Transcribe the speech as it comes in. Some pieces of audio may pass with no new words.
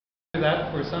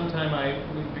that, for some time,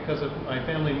 because of my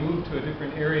family moved to a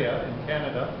different area in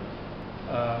Canada.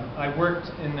 I worked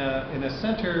in a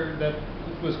center that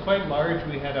was quite large.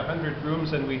 We had 100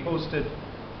 rooms, and we hosted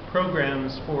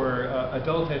programs for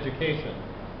adult education.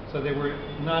 So they were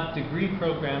not degree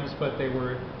programs, but they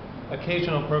were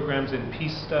occasional programs in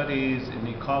peace studies, in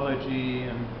ecology,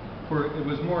 and it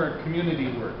was more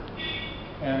community work.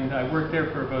 And I worked there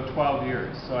for about 12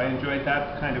 years, so I enjoyed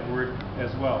that kind of work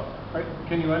as well.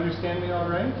 Can you understand me all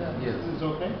right? Yeah. Yes. Is it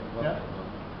okay? Yeah?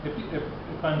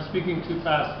 If I'm speaking too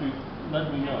fast,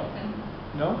 let me know.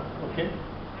 No? Okay.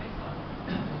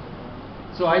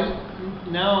 So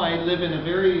now I live in a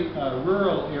very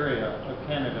rural area of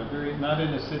Canada, not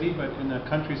in a city, but in the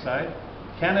countryside.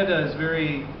 Canada is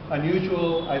very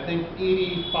unusual. I think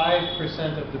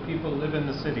 85% of the people live in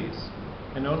the cities,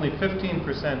 and only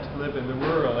 15% live in the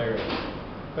rural areas.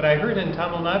 But I heard in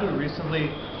Tamil Nadu recently,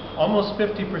 almost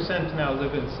 50% now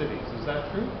live in cities. Is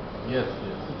that true? Yes.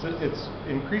 It's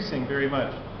increasing very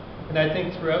much. And I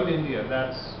think throughout India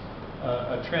that's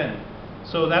a trend.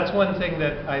 So that's one thing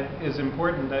that is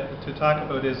important to talk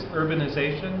about, is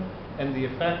urbanization and the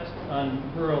effect on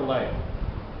rural life.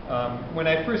 When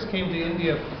I first came to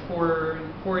India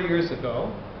 4 years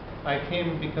ago, I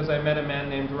came because I met a man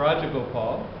named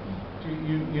Rajasekaran.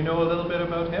 You know a little bit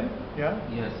about him? Yeah?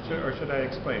 Yes. Or should I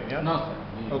explain? Yeah? No,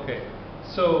 sir. Okay.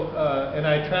 So, and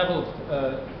I traveled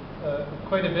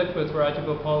quite a bit with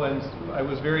Rajasekaran, and I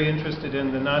was very interested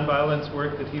in the nonviolence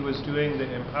work that he was doing, the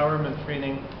empowerment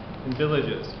training in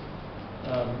villages.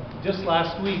 Just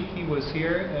last week he was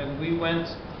here, and we went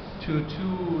to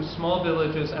 2 small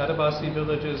villages, Adivasi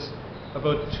villages,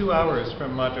 about 2 hours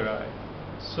from Madurai.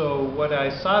 So what I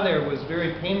saw there was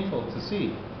very painful to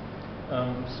see.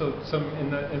 So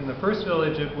in the first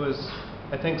village, it was,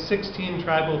 I think, 16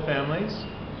 tribal families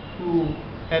who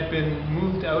had been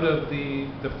moved out of the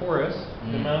forest,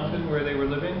 the mountain where they were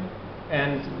living,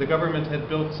 and the government had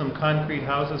built some concrete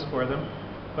houses for them,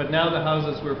 but now the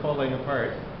houses were falling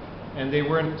apart, and they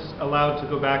weren't allowed to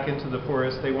go back into the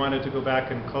forest. They wanted to go back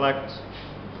and collect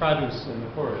produce in the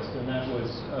forest, and that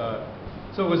was,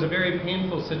 so it was a very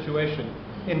painful situation.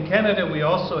 In Canada, we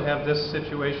also have this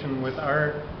situation with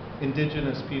our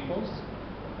indigenous peoples.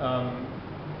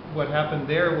 What happened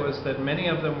there was that many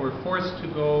of them were forced to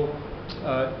go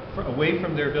away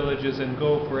from their villages and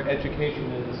go for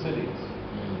education in the cities.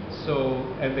 So,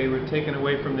 and they were taken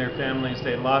away from their families,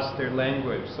 they lost their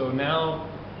language. So now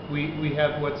we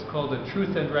have what's called a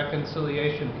Truth and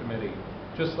Reconciliation Committee.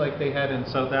 Just like they had in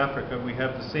South Africa, we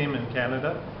have the same in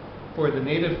Canada, for the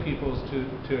native peoples to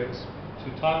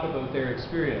talk about their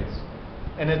experience.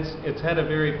 And it's had a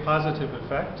very positive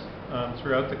effect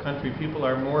throughout the country. People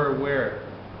are more aware.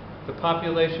 The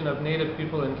population of native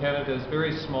people in Canada is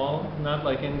very small, not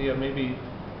like India, maybe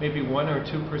 1 or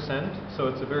 2%, so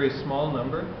it's a very small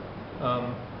number.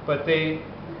 But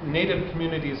native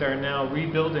communities are now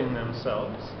rebuilding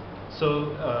themselves,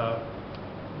 so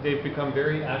they've become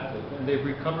very active, and they've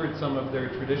recovered some of their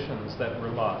traditions that were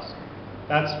lost.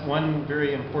 That's one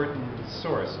very important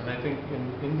source, and I think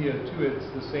in India too it's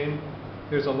the same.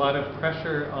 There's a lot of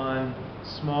pressure on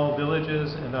small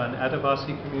villages and on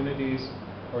Adivasi communities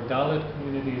or Dalit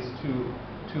communities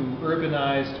to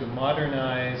urbanize, to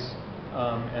modernize,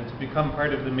 and to become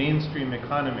part of the mainstream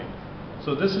economy.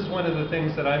 So this is one of the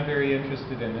things that I'm very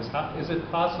interested in, is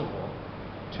it possible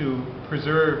to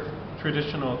preserve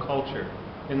traditional culture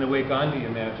in the way Gandhi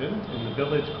imagined, in the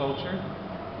village culture,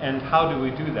 and how do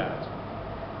we do that?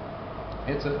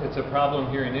 It's a problem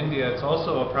here in India. It's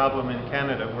also a problem in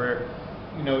Canada, where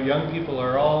young people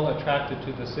are all attracted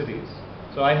to the cities.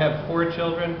 So I have 4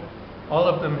 children. All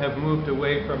of them have moved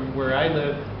away from where I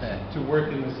live to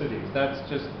work in the cities. That's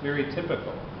just very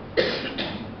typical.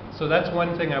 So that's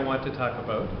one thing I want to talk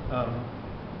about.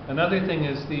 Another thing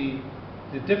is the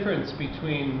difference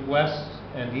between West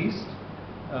and East.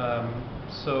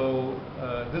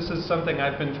 This is something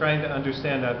I've been trying to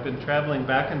understand. I've been traveling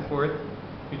back and forth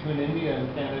between India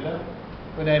and Canada.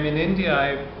 When I'm in India,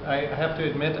 I have to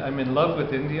admit I'm in love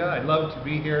with India. I love to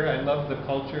be here. I love the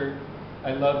culture.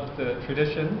 I love the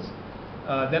traditions.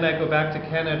 Then I go back to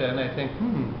Canada and I think,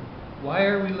 why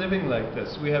are we living like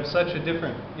this? We have such a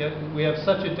different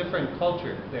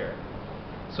culture there.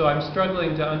 So I'm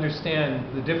struggling to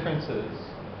understand the differences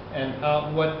and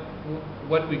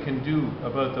what we can do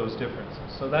about those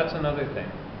differences. So that's another thing.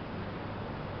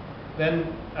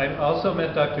 Then I also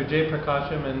met Dr. Jay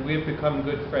Prakasham, and we've become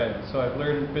good friends. So I've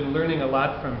been learning a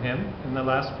lot from him in the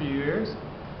last few years,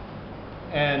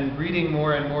 and reading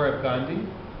more and more of Gandhi.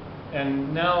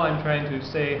 And now I'm trying to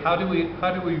say, how do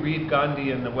we read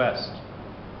Gandhi in the West?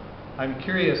 I'm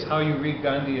curious how you read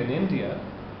Gandhi in India,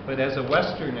 But as a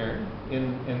Westerner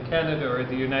in Canada or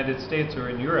the United States or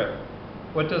in Europe,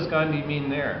 what does Gandhi mean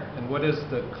there? And what is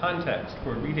the context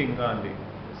for reading Gandhi?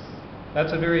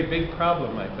 That's a very big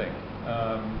problem, I think.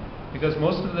 Because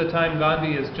most of the time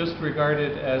Gandhi is just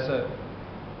regarded as a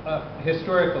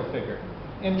historical figure.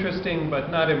 Interesting but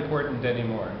not important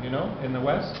anymore, you know, in the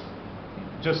West.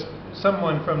 Just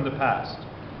someone from the past.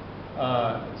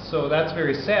 So that's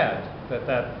very sad that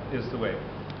that is the way.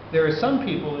 There are some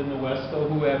people in the West, though,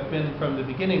 who have been from the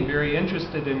beginning very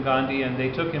interested in Gandhi, and they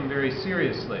took him very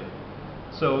seriously.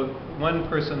 So one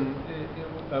person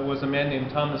was a man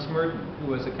named Thomas Merton,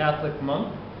 who was a Catholic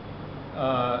monk,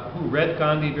 who read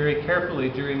Gandhi very carefully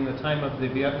during the time of the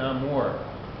Vietnam War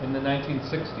in the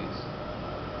 1960s.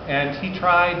 And he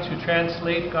tried to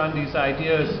translate Gandhi's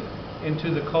ideas into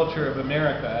the culture of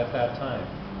America at that time.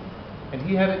 And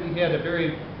he had a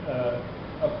very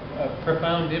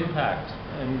profound impact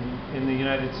in the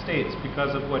United States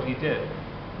because of what he did.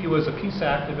 He was a peace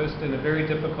activist in a very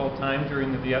difficult time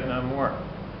during the Vietnam War.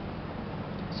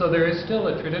 So there is still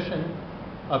a tradition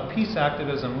of peace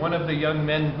activism. One of the young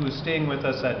men who's staying with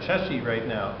us at Cheshi right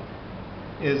now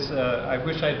is, I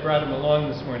wish I'd brought him along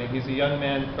this morning. He's a young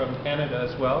man from Canada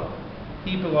as well.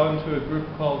 He belonged to a group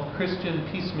called Christian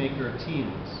Peacemaker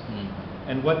Teams.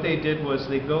 And what they did was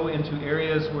they go into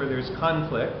areas where there's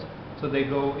conflict. So they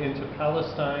go into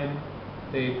Palestine,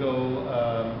 they go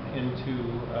into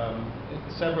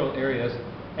several areas,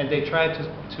 and they try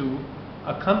to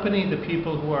accompany the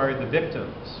people who are the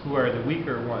victims, who are the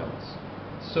weaker ones.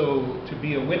 So to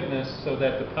be a witness so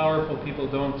that the powerful people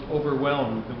don't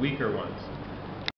overwhelm the weaker ones.